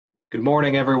Good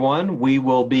morning, everyone. We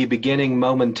will be beginning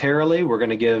momentarily. We're going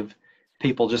to give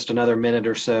people just another minute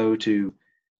or so to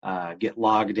get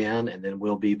logged in, and then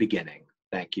we'll be beginning.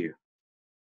 Thank you.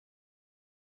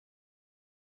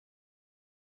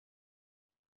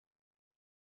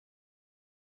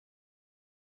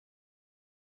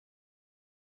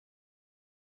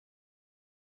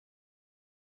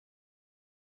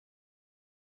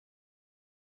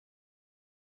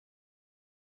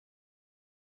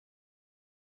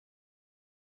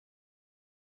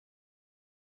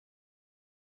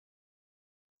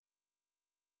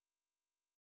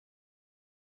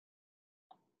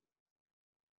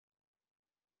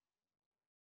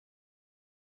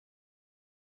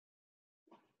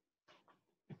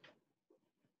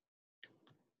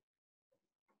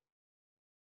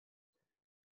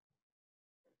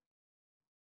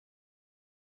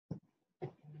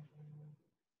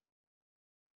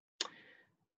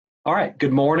 All right,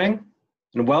 good morning,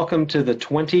 and welcome to the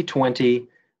 2020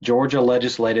 Georgia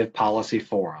Legislative Policy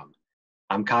Forum.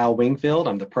 I'm Kyle Wingfield.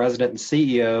 I'm the President and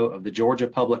CEO of the Georgia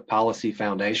Public Policy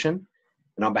Foundation,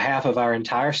 and on behalf of our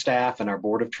entire staff and our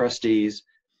Board of Trustees,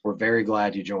 we're very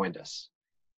glad you joined us.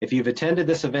 If you've attended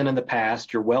this event in the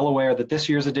past, you're well aware that this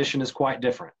year's edition is quite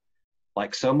different.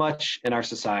 Like so much in our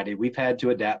society, we've had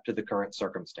to adapt to the current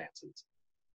circumstances.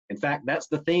 In fact, that's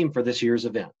the theme for this year's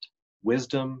event: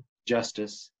 wisdom,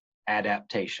 justice,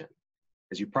 adaptation.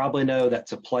 As you probably know,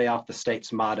 that's a play off the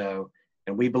state's motto,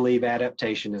 and we believe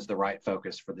adaptation is the right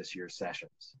focus for this year's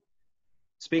sessions.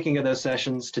 Speaking of those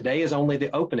sessions, today is only the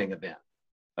opening event.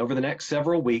 Over the next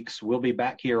several weeks, we'll be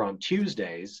back here on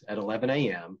Tuesdays at 11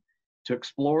 a.m. to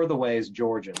explore the ways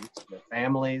Georgians, their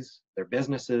families, their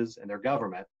businesses, and their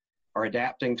government are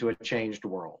adapting to a changed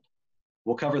world.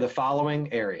 We'll cover the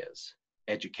following areas: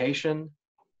 education,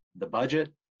 the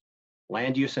budget,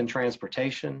 land use and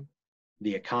transportation,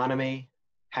 the economy,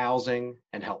 housing,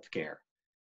 and healthcare.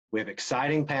 We have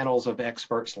exciting panels of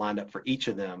experts lined up for each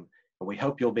of them, and we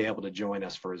hope you'll be able to join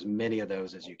us for as many of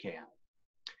those as you can.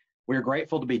 We're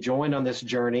grateful to be joined on this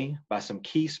journey by some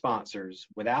key sponsors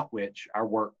without which our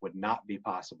work would not be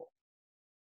possible.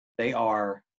 They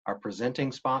are our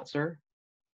presenting sponsor,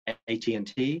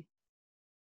 AT&T,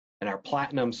 and our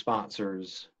platinum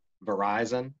sponsors,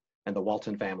 Verizon and the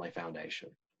Walton Family Foundation.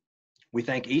 We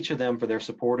thank each of them for their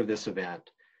support of this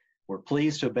event. We're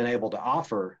pleased to have been able to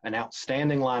offer an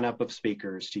outstanding lineup of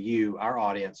speakers to you, our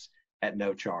audience, at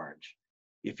no charge.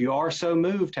 If you are so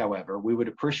moved, however, we would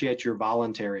appreciate your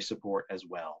voluntary support as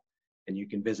well. And you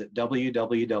can visit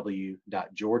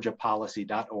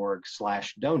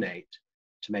www.georgiapolicy.org/donate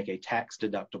to make a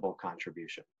tax-deductible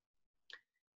contribution.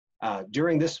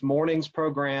 During this morning's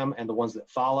program and the ones that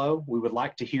follow, we would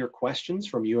like to hear questions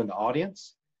from you in the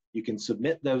audience. You can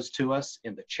submit those to us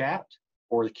in the chat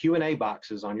or the Q&A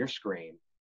boxes on your screen.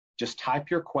 Just type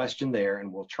your question there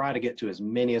and we'll try to get to as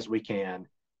many as we can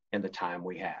in the time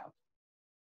we have.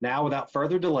 Now, without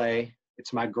further delay,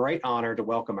 it's my great honor to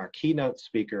welcome our keynote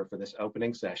speaker for this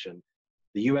opening session,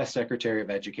 the U.S. Secretary of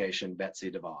Education, Betsy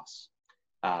DeVos.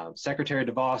 Secretary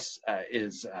DeVos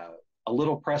is a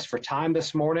little pressed for time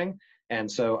this morning, and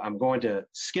so I'm going to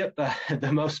skip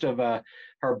the most of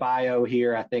her bio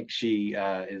here. I think she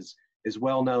is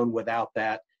well known without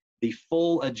that. The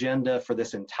full agenda for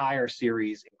this entire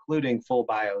series, including full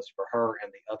bios for her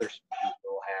and the other speakers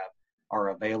we'll have, are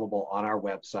available on our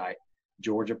website,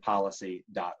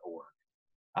 georgiapolicy.org.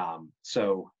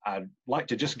 So I'd like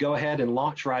to just go ahead and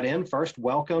launch right in. First,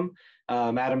 welcome,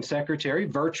 Madam Secretary,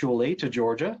 virtually to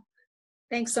Georgia.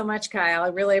 Thanks so much, Kyle. I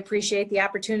really appreciate the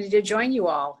opportunity to join you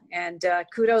all, and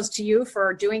kudos to you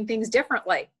for doing things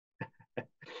differently.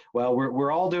 Well,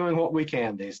 we're all doing what we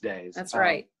can these days. That's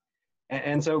right.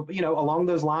 And so, you know, along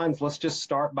those lines, let's just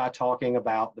start by talking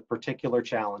about the particular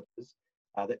challenges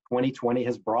that 2020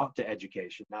 has brought to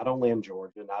education, not only in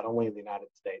Georgia, not only in the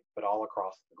United States, but all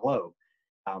across the globe.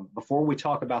 Before we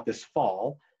talk about this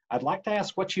fall, I'd like to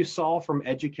ask what you saw from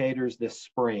educators this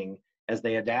spring as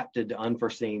they adapted to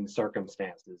unforeseen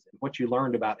circumstances, and what you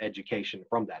learned about education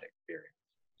from that experience.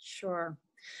 Sure.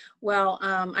 Well,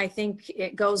 I think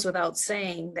it goes without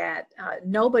saying that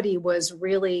nobody was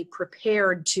really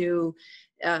prepared to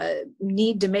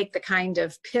need to make the kind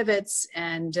of pivots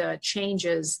and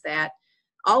changes that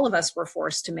all of us were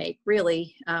forced to make,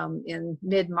 really, in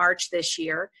mid-March this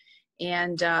year.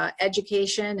 And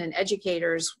education and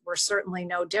educators were certainly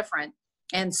no different,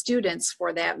 and students,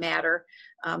 for that matter,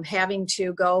 having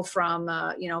to go from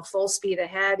full speed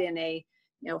ahead in a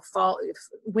fall,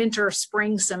 winter,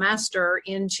 spring semester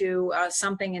into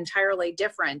something entirely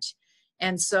different.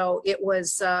 And so it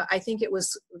was, I think it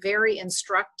was very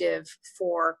instructive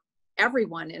for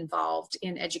everyone involved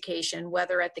in education,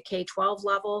 whether at the K-12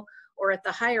 level or at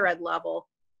the higher ed level,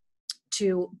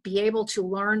 to be able to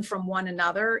learn from one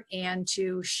another and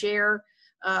to share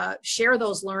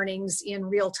those learnings in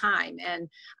real time. And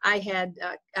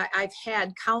I've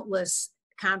had countless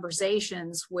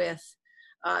conversations with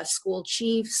school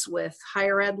chiefs, with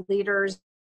higher ed leaders,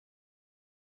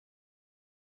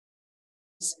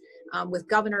 with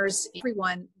governors,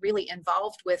 everyone really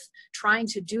involved with trying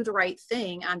to do the right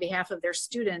thing on behalf of their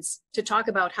students, to talk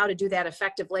about how to do that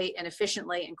effectively and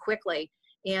efficiently and quickly.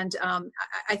 And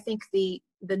I think the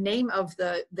name of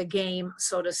the game,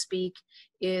 so to speak,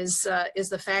 is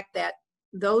the fact that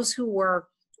those who were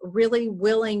really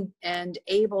willing and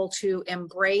able to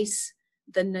embrace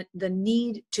the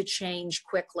need to change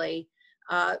quickly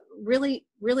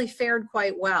really fared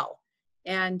quite well.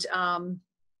 And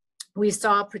we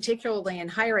saw, particularly in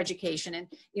higher education,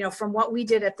 and from what we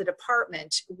did at the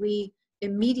department, we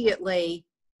immediately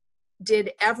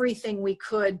did everything we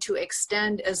could to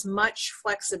extend as much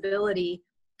flexibility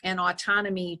and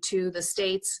autonomy to the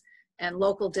states and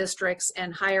local districts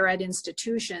and higher ed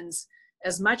institutions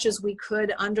as much as we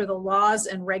could under the laws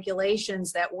and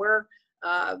regulations that we're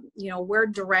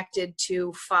directed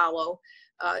to follow,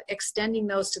 extending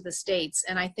those to the states.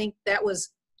 And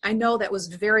I know that was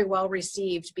very well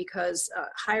received, because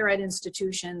higher ed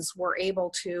institutions were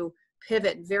able to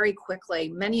pivot very quickly.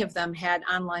 Many of them had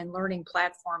online learning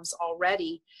platforms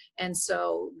already, and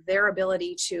so their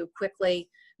ability to quickly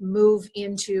move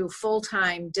into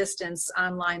full-time distance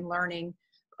online learning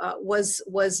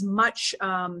was much,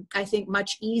 I think,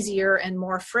 much easier and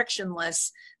more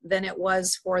frictionless than it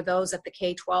was for those at the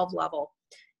K-12 level.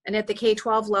 And at the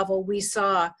K-12 level, we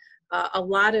saw a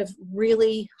lot of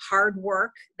really hard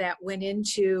work that went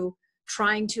into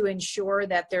trying to ensure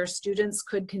that their students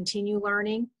could continue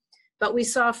learning. But we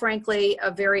saw, frankly, a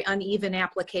very uneven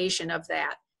application of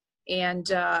that. And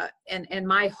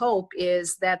my hope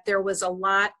is that there was a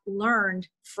lot learned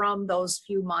from those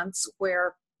few months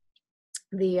where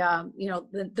the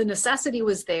necessity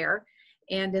was there,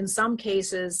 and in some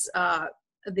cases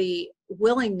the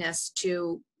willingness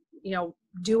to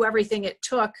do everything it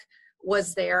took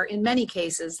was there. In many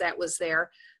cases that was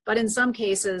there, but in some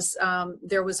cases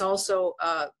there was also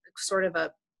sort of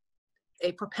a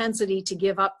propensity to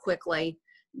give up quickly,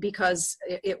 because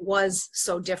it was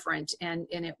so different and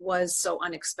it was so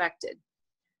unexpected.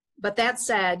 But that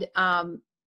said,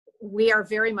 we are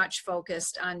very much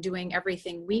focused on doing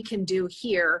everything we can do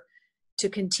here to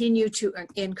continue to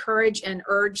encourage and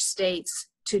urge states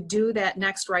to do that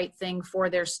next right thing for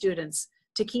their students,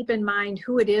 to keep in mind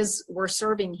who it is we're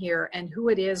serving here and who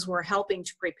it is we're helping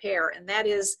to prepare. And that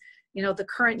is, the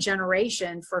current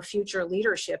generation for future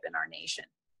leadership in our nation.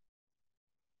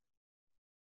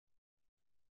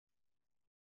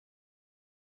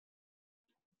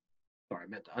 Sorry, I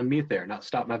meant to unmute there, not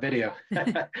stop my video.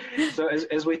 So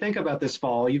as we think about this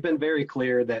fall, you've been very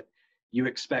clear that you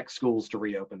expect schools to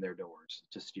reopen their doors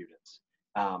to students.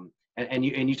 And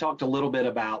you talked a little bit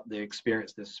about the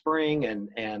experience this spring and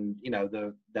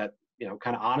that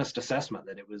kind of honest assessment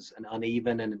that it was an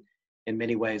uneven and in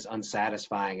many ways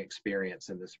unsatisfying experience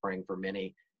in the spring for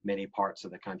many parts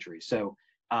of the country. So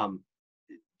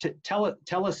tell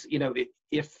us,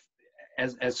 if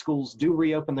as schools do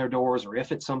reopen their doors, or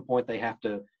if at some point they have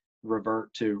to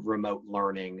revert to remote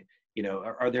learning,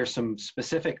 are there some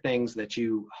specific things that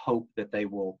you hope that they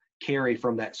will carry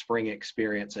from that spring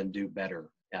experience and do better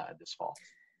this fall?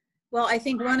 Well, I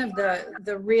think one of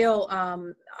the real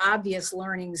obvious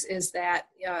learnings is that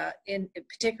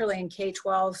particularly in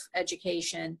K-12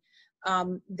 education,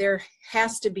 there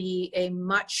has to be a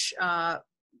much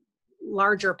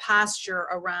larger posture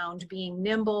around being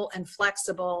nimble and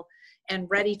flexible and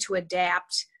ready to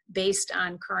adapt based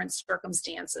on current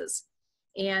circumstances.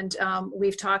 And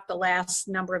we've talked the last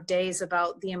number of days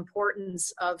about the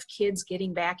importance of kids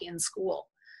getting back in school.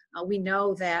 We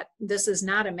know that this is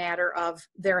not a matter of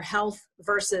their health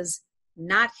versus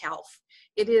not health.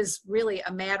 It is really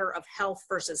a matter of health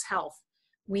versus health.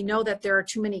 We know that there are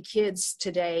too many kids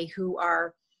today who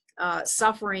are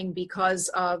suffering because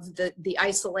of the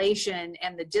isolation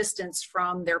and the distance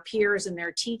from their peers and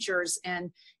their teachers, and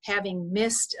having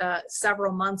missed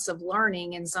several months of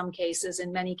learning in some cases,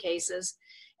 in many cases.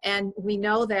 And we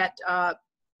know that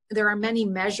there are many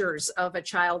measures of a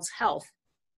child's health.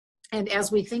 And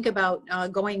as we think about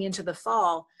going into the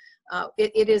fall,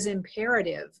 it is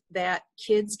imperative that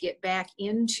kids get back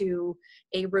into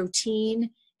a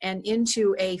routine and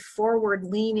into a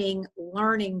forward-leaning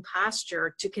learning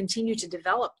posture to continue to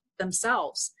develop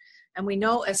themselves. And we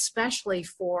know, especially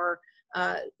for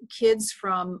kids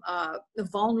from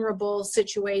vulnerable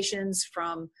situations,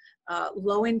 from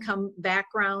low-income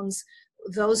backgrounds,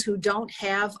 those who don't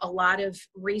have a lot of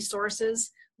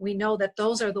resources. We know that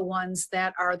those are the ones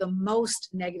that are the most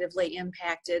negatively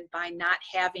impacted by not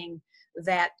having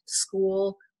that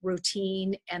school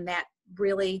routine and that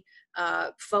really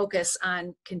focus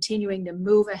on continuing to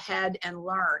move ahead and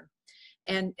learn.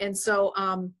 And so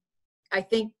I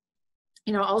think,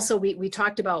 also we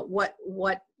talked about what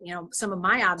some of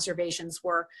my observations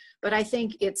were, but I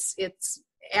think it's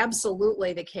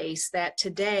absolutely the case that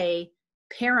today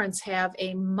parents have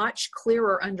a much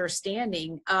clearer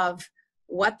understanding of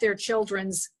what their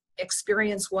children's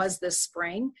experience was this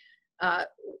spring,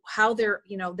 how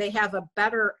they have a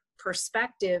better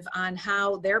perspective on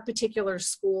how their particular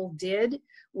school did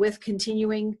with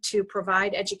continuing to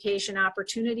provide education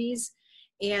opportunities.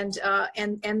 And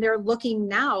they're looking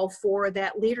now for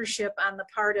that leadership on the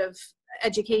part of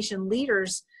education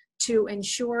leaders to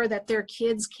ensure that their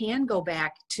kids can go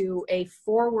back to a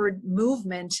forward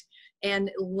movement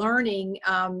and learning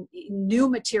new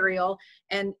material,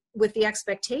 and with the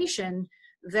expectation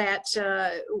that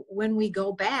when we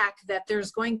go back, that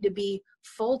there's going to be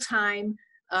full-time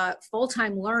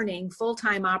learning,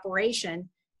 full-time operation,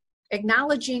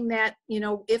 acknowledging that,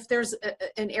 if there's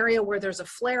an area where there's a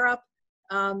flare-up,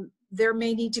 there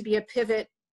may need to be a pivot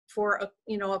for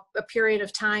a period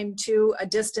of time to a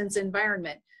distance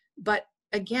environment. But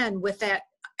again, with that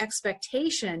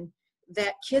expectation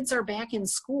that kids are back in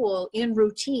school in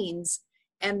routines,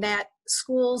 and that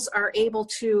schools are able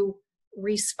to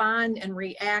respond and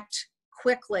react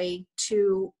quickly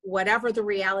to whatever the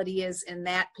reality is in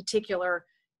that particular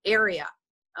area.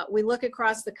 We look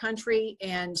across the country,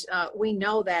 and we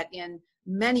know that in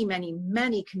many, many,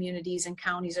 many communities and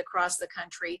counties across the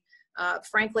country,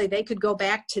 frankly, they could go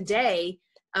back today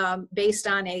based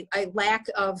on a lack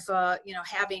of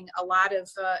having a lot of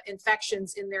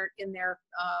infections in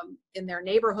their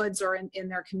neighborhoods or in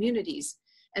their communities.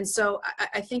 And so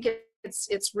I think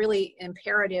it's really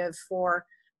imperative for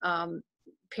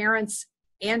parents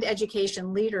and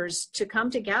education leaders to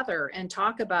come together and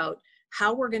talk about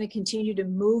how we're going to continue to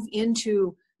move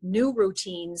into new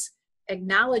routines,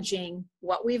 acknowledging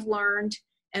what we've learned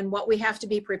and what we have to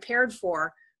be prepared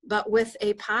for, but with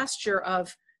a posture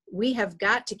of, we have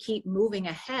got to keep moving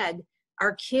ahead.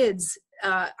 Our kids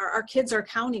are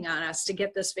counting on us to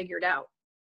get this figured out.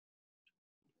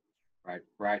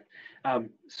 Right.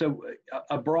 So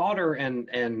a broader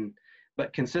and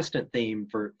but consistent theme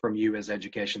from you as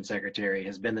Education Secretary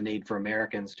has been the need for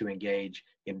Americans to engage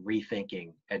in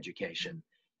rethinking education.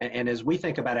 And as we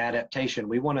think about adaptation,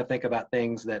 we want to think about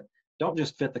things that don't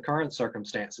just fit the current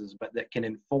circumstances, but that can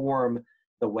inform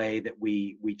the way that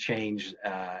we change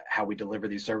how we deliver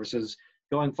these services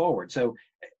going forward. So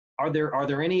are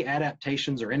there any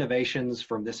adaptations or innovations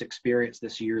from this experience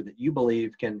this year that you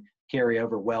believe can carry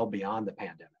over well beyond the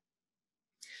pandemic?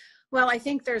 Well, I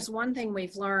think there's one thing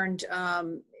we've learned,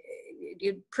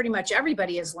 pretty much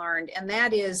everybody has learned, and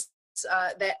that is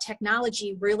that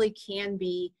technology really can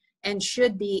be and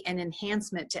should be an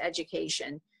enhancement to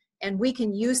education. And we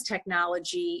can use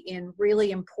technology in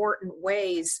really important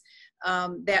ways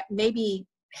that maybe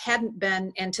hadn't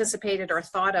been anticipated or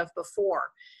thought of before.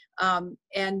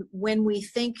 And when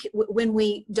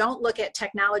we don't look at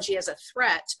technology as a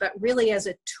threat, but really as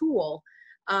a tool,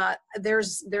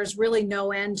 there's really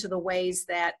no end to the ways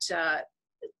that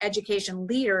education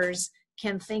leaders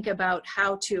can think about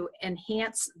how to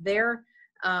enhance their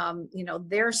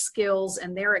skills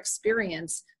and their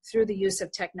experience through the use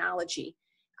of technology.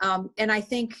 And I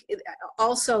think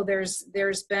also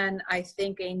there's been, I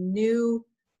think, a new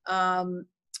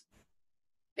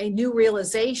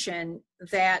realization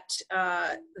that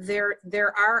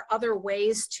there are other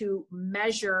ways to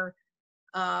measure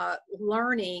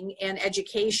learning and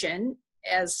education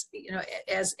as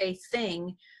a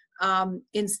thing,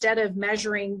 instead of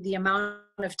measuring the amount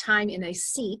of time in a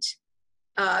seat.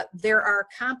 There are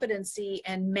competency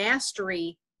and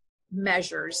mastery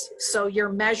measures. So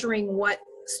you're measuring what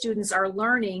students are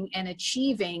learning and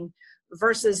achieving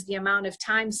versus the amount of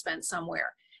time spent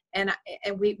somewhere. And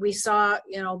we saw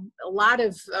a lot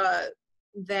of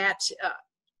that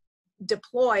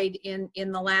deployed in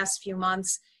the last few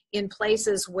months in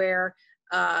places where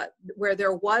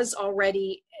there was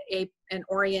already an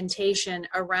orientation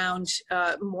around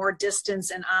more distance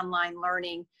and online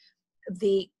learning.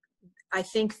 I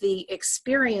think the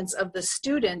experience of the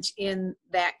student in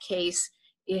that case,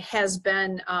 it has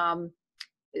been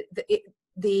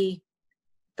the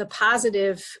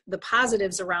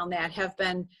positives around that have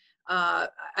been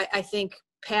I think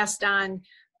passed on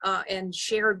and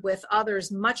shared with others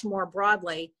much more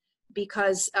broadly,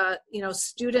 because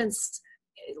students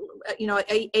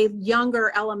a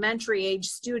younger elementary age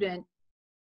student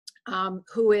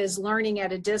who is learning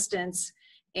at a distance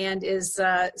and is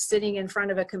sitting in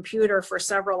front of a computer for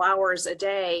several hours a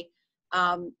day,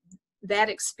 that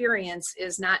experience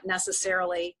is not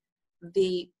necessarily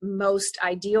the most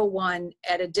ideal one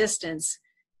at a distance.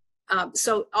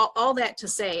 So all that to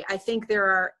say, I think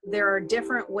there are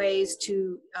different ways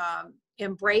to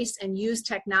embrace and use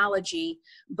technology,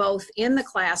 both in the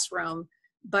classroom,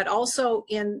 but also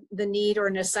in the need or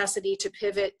necessity to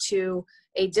pivot to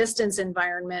a distance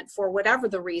environment for whatever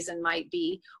the reason might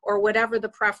be, or whatever the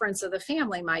preference of the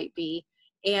family might be.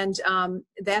 And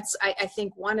that's, I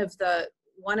think, one of the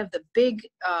big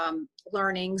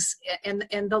learnings, and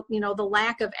the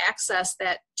lack of access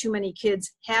that too many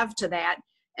kids have to that.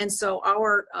 And so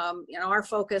our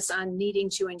focus on needing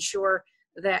to ensure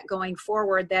that going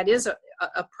forward, that is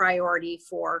a priority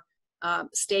for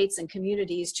states and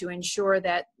communities, to ensure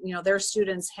that their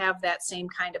students have that same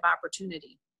kind of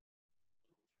opportunity.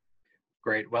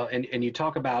 Great. Well, and you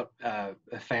talk about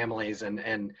families,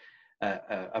 and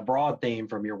a broad theme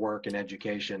from your work in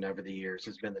education over the years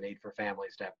has been the need for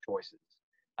families to have choices.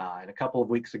 And a couple of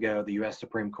weeks ago, the U.S.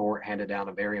 Supreme Court handed down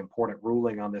a very important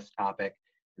ruling on this topic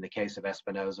in the case of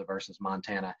Espinoza versus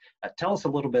Montana. Tell us a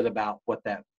little bit about what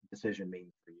that decision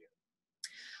means for you.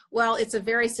 Well, it's a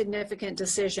very significant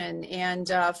decision.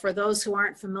 And for those who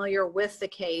aren't familiar with the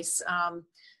case,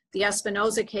 the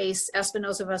Espinoza case,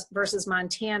 Espinoza versus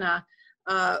Montana,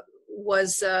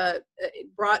 was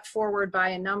brought forward by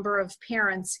a number of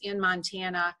parents in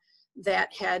Montana that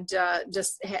had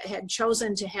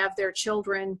chosen to have their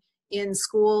children in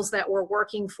schools that were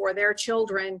working for their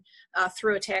children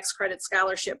through a tax credit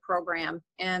scholarship program.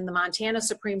 And the Montana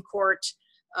Supreme Court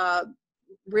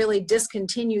really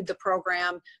discontinued the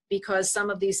program because some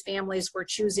of these families were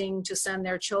choosing to send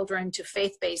their children to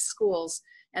faith-based schools.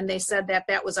 And they said that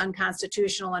that was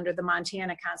unconstitutional under the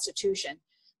Montana Constitution.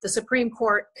 The Supreme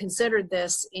Court considered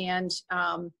this and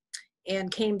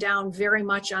came down very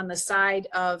much on the side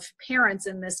of parents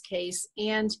in this case,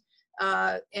 and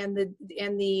the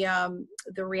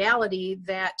reality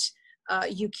that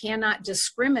you cannot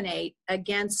discriminate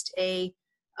against a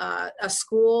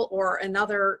school or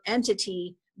another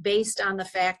entity based on the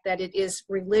fact that it is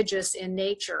religious in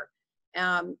nature.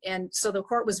 And so the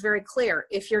court was very clear: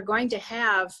 if you're going to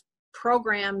have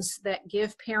programs that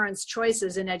give parents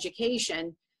choices in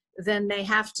education, then they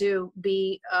have to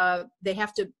be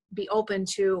open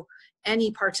to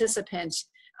any participant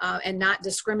and not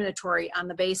discriminatory on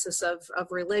the basis of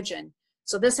religion.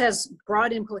 So this has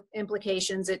broad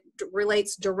implications. It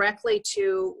relates directly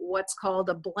to what's called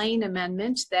a Blaine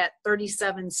Amendment that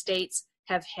 37 states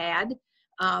have had,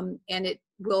 and it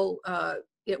will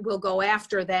go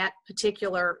after that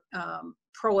particular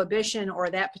prohibition or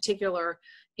that particular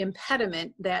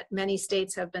impediment that many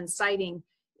states have been citing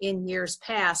in years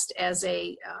past as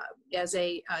a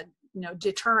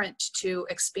deterrent to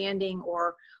expanding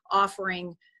or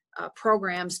offering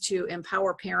programs to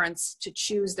empower parents to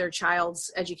choose their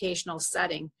child's educational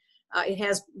setting. It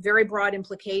has very broad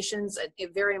implications,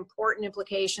 very important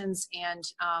implications, and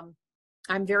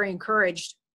I'm very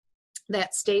encouraged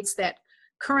that states that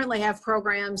currently have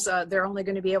programs, they're only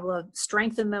going to be able to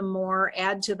strengthen them more,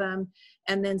 add to them,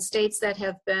 and then states that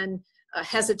have been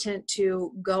hesitant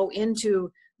to go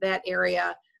into that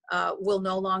area will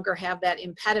no longer have that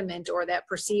impediment or that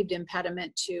perceived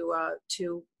impediment to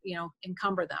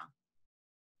encumber them.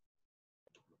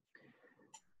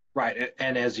 Right,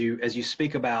 and as you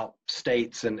speak about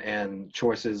states and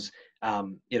choices,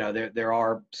 there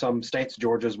are some states.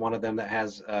 Georgia is one of them that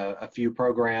has a few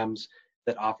programs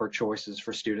that offer choices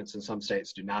for students, and some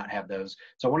states do not have those.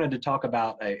 So I wanted to talk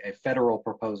about a federal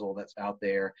proposal that's out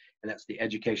there, and that's the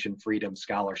Education Freedom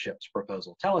Scholarships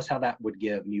proposal. Tell us how that would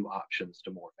give new options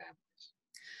to more families.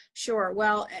 Sure.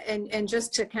 Well, and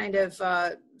just to kind of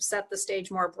set the stage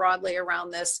more broadly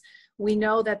around this, we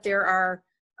know that there are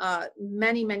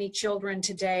many, many children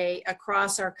today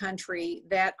across our country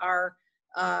that are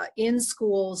in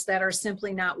schools that are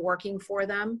simply not working for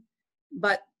them,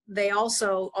 but they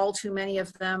also, all too many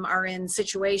of them, are in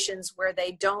situations where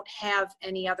they don't have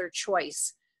any other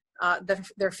choice.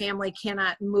 Their family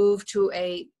cannot move to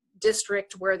a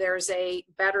district where there's a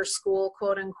better school,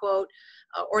 quote unquote,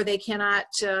 or they cannot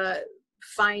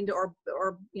find or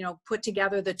put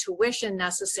together the tuition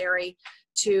necessary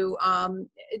to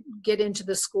get into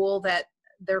the school that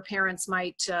their parents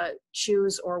might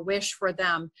choose or wish for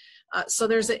them. So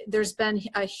there's been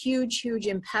a huge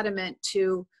impediment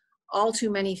to all too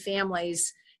many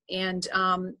families, and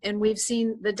we've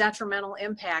seen the detrimental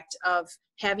impact of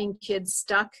having kids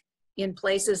stuck in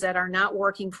places that are not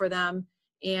working for them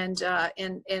and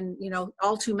you know,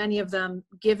 all too many of them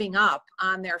giving up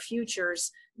on their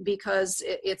futures because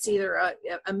it's either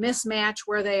a mismatch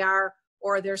where they are,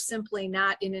 or they're simply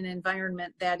not in an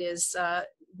environment that is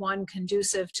one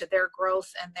conducive to their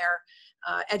growth and their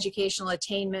educational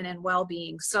attainment and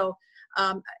well-being. So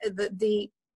the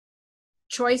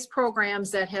choice programs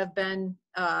that have been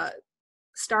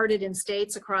started in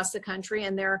states across the country,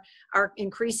 and there are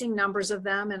increasing numbers of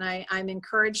them, and I'm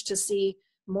encouraged to see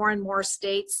more and more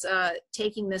states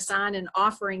taking this on and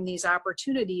offering these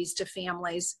opportunities to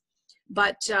families.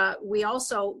 But we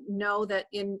also know that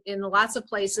in lots of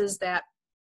places that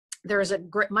there is a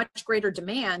much greater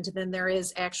demand than there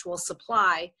is actual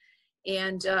supply.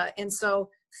 And so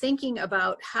thinking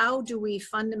about how do we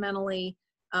fundamentally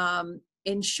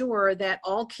ensure that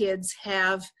all kids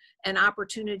have an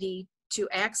opportunity to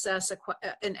access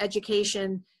an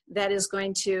education that is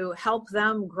going to help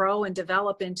them grow and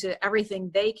develop into everything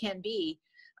they can be.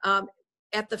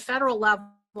 At the federal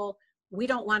level, we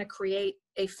don't want to create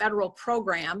a federal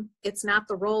program. It's not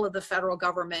the role of the federal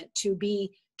government to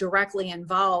be directly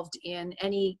involved in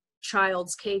any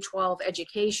child's K-12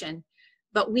 education,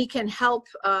 but we can help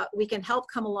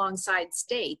come alongside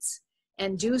states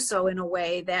and do so in a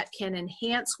way that can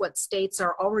enhance what states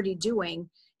are already doing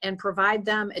and provide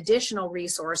them additional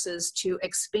resources to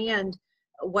expand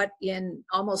what in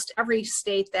almost every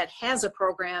state that has a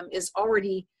program is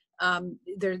already,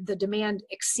 the demand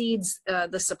exceeds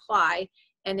the supply.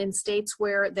 And in states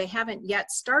where they haven't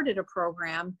yet started a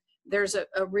program, there's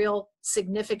a real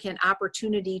significant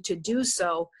opportunity to do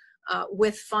so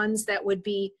with funds that would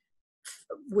be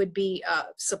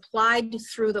supplied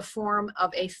through the form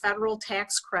of a federal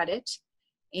tax credit.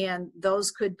 And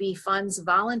those could be funds,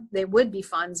 they would be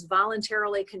funds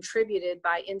voluntarily contributed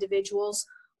by individuals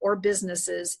or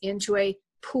businesses into a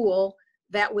pool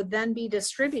that would then be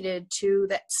distributed to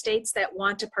the states that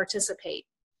want to participate.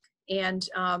 And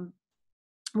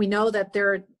we know that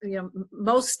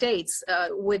most states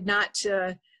would not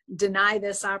deny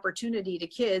this opportunity to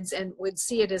kids and would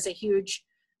see it as a huge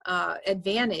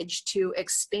advantage to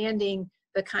expanding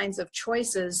the kinds of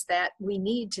choices that we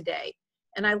need today.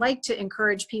 And I like to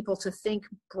encourage people to think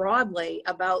broadly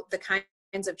about the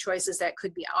kinds of choices that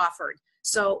could be offered.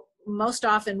 So most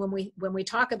often when we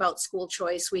talk about school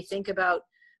choice, we think about,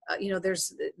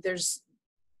 there's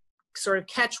sort of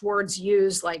catchwords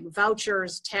used like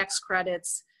vouchers, tax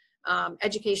credits,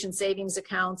 education savings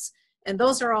accounts, and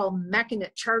those are all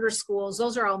charter schools,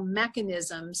 those are all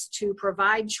mechanisms to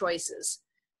provide choices.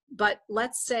 But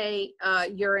let's say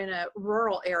you're in a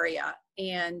rural area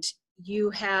and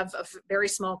you have a very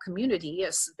small community,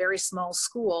 a very small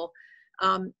school.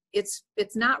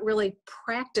 It's not really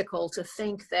practical to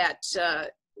think that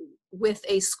with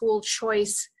a school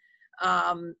choice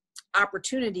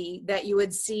opportunity that you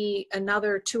would see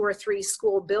another 2 or 3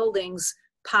 school buildings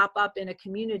pop up in a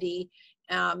community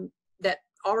that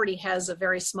already has a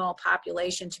very small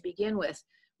population to begin with.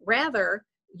 Rather,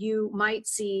 you might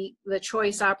see the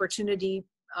choice opportunity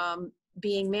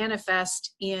being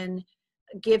manifest in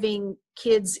giving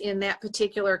kids in that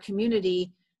particular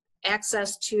community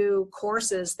access to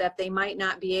courses that they might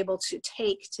not be able to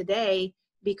take today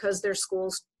because their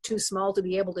school's too small to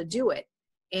be able to do it.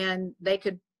 And they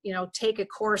could, take a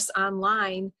course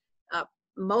online,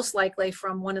 most likely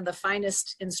from one of the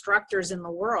finest instructors in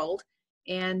the world,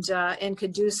 and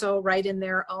could do so right in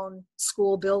their own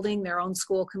school building, their own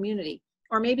school community.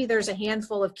 Or maybe there's a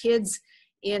handful of kids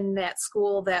in that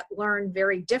school that learn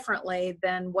very differently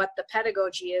than what the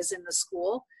pedagogy is in the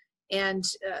school. And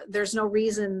there's no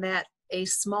reason that a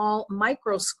small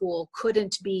micro school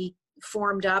couldn't be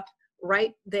formed up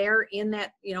right there in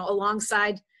that,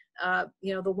 alongside,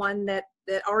 the one that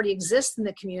already exists in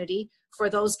the community for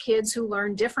those kids who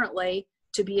learn differently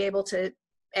to be able to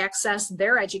access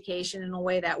their education in a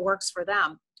way that works for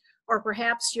them. Or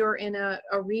perhaps you're in a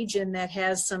region that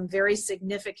has some very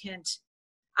significant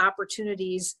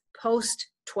opportunities post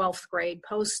 12th grade,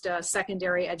 post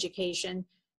secondary education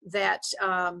that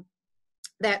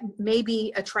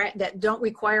maybe that don't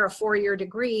require a 4-year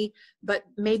degree, but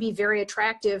may be very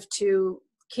attractive to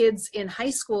kids in high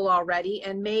school already,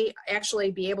 and may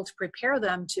actually be able to prepare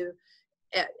them to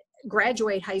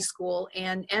graduate high school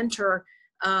and enter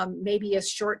maybe a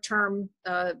short-term,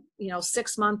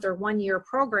 6-month or 1-year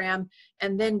program,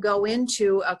 and then go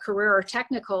into a career or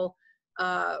technical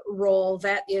role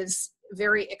that is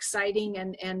very exciting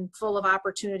and full of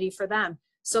opportunity for them.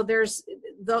 So there's,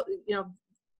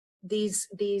 these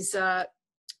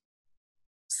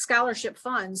scholarship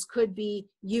funds could be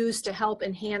used to help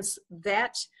enhance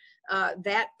that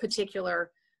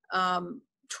particular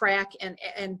track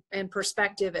and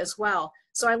perspective as well.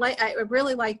 So I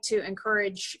really like to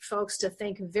encourage folks to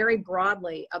think very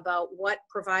broadly about what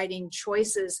providing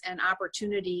choices and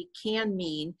opportunity can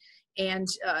mean, and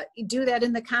do that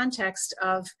in the context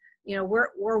of,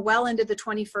 we're well into the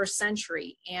 21st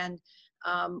century, and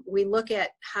we look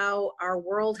at how our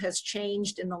world has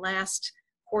changed in the last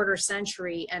quarter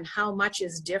century and how much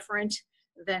is different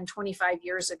than 25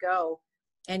 years ago,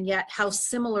 and yet how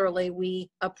similarly we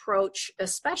approach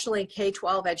especially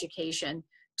K-12 education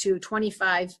to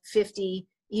 25, 50,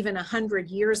 even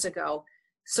 100 years ago.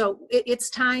 So it's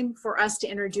time for us to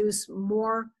introduce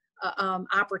more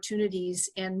opportunities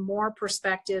and more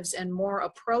perspectives and more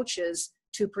approaches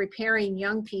to preparing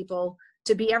young people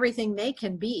to be everything they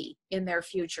can be in their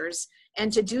futures,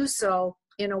 and to do so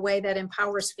in a way that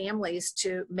empowers families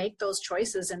to make those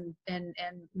choices and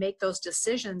make those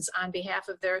decisions on behalf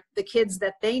of the kids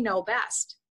that they know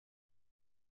best.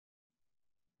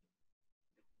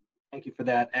 Thank you for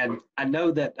that. And I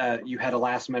know that you had a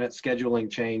last minute scheduling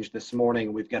change this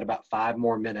morning. We've got about 5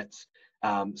 more minutes.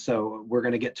 So we're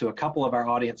going to get to a couple of our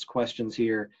audience questions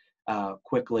here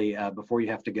quickly before you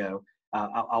have to go.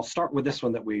 I'll start with this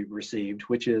one that we received,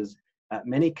 which is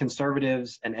many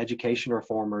conservatives and education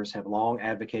reformers have long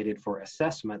advocated for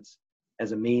assessments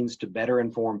as a means to better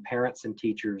inform parents and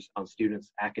teachers on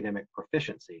students' academic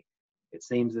proficiency. It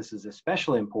seems this is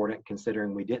especially important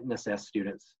considering we didn't assess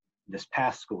students this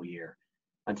past school year.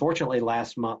 Unfortunately,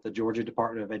 last month, the Georgia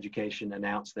Department of Education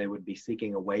announced they would be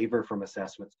seeking a waiver from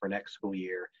assessments for next school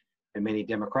year, and many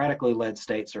democratically led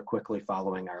states are quickly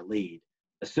following our lead.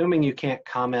 Assuming you can't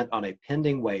comment on a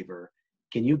pending waiver,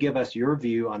 can you give us your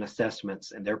view on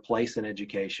assessments and their place in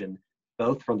education,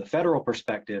 both from the federal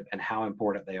perspective and how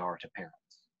important they are to parents?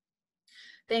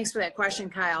 Thanks for that question,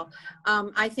 Kyle.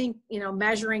 I think,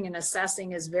 measuring and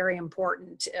assessing is very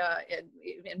important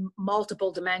in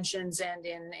multiple dimensions and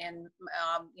in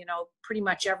pretty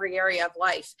much every area of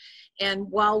life. And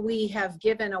while we have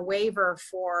given a waiver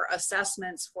for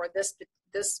assessments for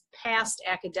this past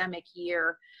academic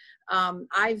year,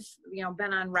 I've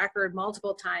been on record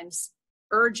multiple times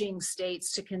urging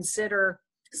states to consider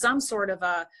some sort of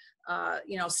a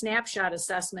snapshot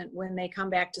assessment when they come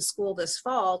back to school this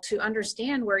fall to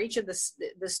understand where each of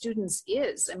the students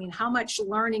is. I mean, how much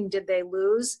learning did they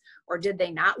lose, or did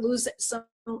they not lose some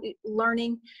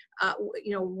learning?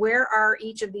 Where are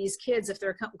each of these kids if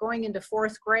they're going into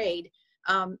 4th grade?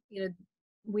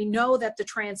 We know that the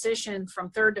transition from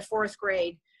 3rd to 4th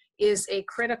grade is a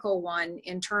critical one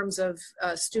in terms of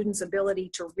students'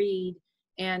 ability to read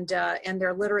and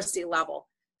their literacy level.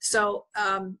 So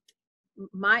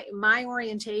my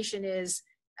orientation is,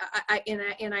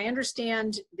 I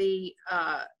understand the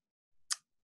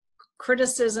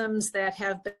criticisms that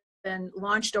have been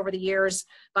launched over the years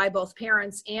by both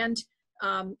parents and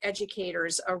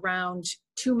educators around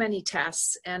too many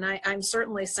tests, and I'm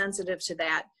certainly sensitive to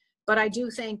that. But I do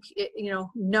think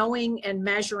knowing and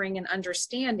measuring and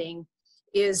understanding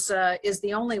is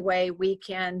the only way we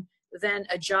can then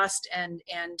adjust and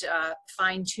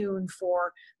fine tune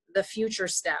for the future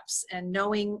steps. And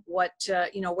knowing what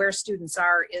where students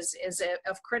are is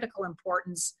of critical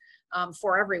importance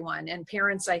for everyone. And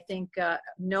parents, I think,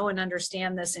 know and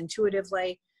understand this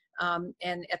intuitively,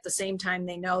 and at the same time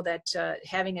they know that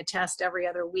having a test every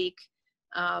other week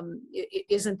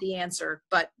isn't the answer.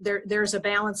 But there's a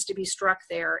balance to be struck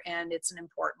there, and it's an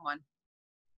important one.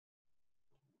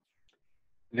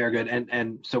 Very good.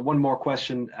 And so one more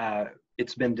question.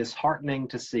 It's been disheartening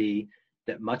to see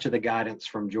that much of the guidance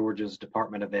from Georgia's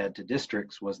Department of Ed to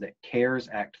districts was that CARES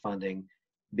Act funding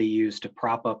be used to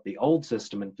prop up the old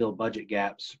system and fill budget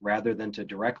gaps rather than to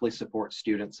directly support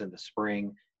students in the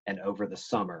spring and over the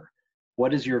summer.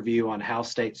 What is your view on how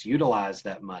states utilize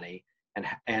that money,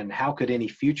 and how could any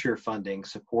future funding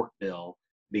support bill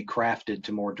be crafted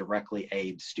to more directly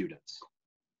aid students?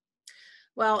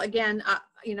 Well, again,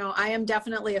 I am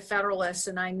definitely a federalist,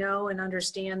 and I know and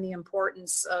understand the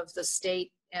importance of the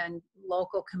state and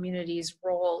local communities'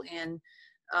 role in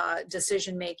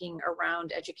decision-making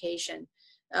around education.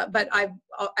 But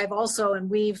I've also, and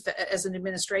we've, as an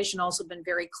administration, also been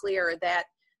very clear that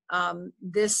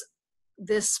this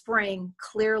spring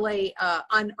clearly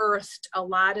unearthed a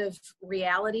lot of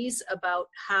realities about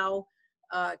how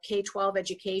K-12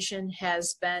 education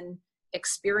has been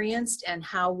experienced and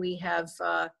how we have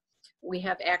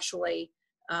actually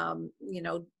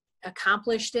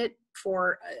accomplished it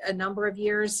for a number of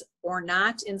years or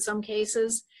not in some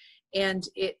cases, and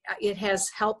it has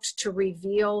helped to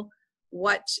reveal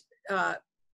what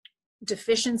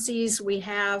deficiencies we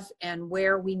have and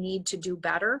where we need to do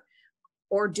better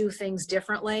or do things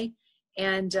differently.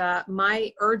 And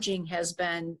my urging has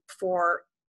been for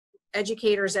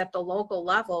educators at the local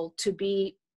level to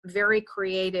be very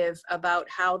creative about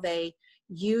how they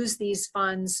use these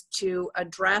funds to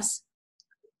address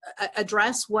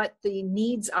what the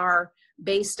needs are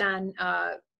based on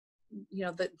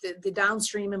the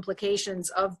downstream implications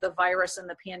of the virus and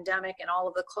the pandemic and all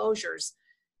of the closures,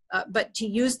 but to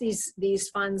use these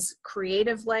funds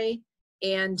creatively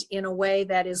and in a way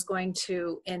that is going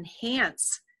to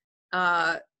enhance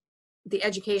the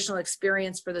educational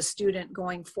experience for the student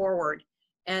going forward,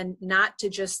 and not to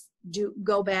just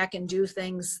go back and do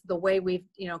things the way we've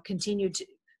continued to,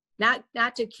 not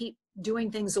to keep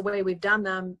doing things the way we've done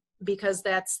them because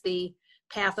that's the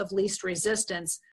path of least resistance,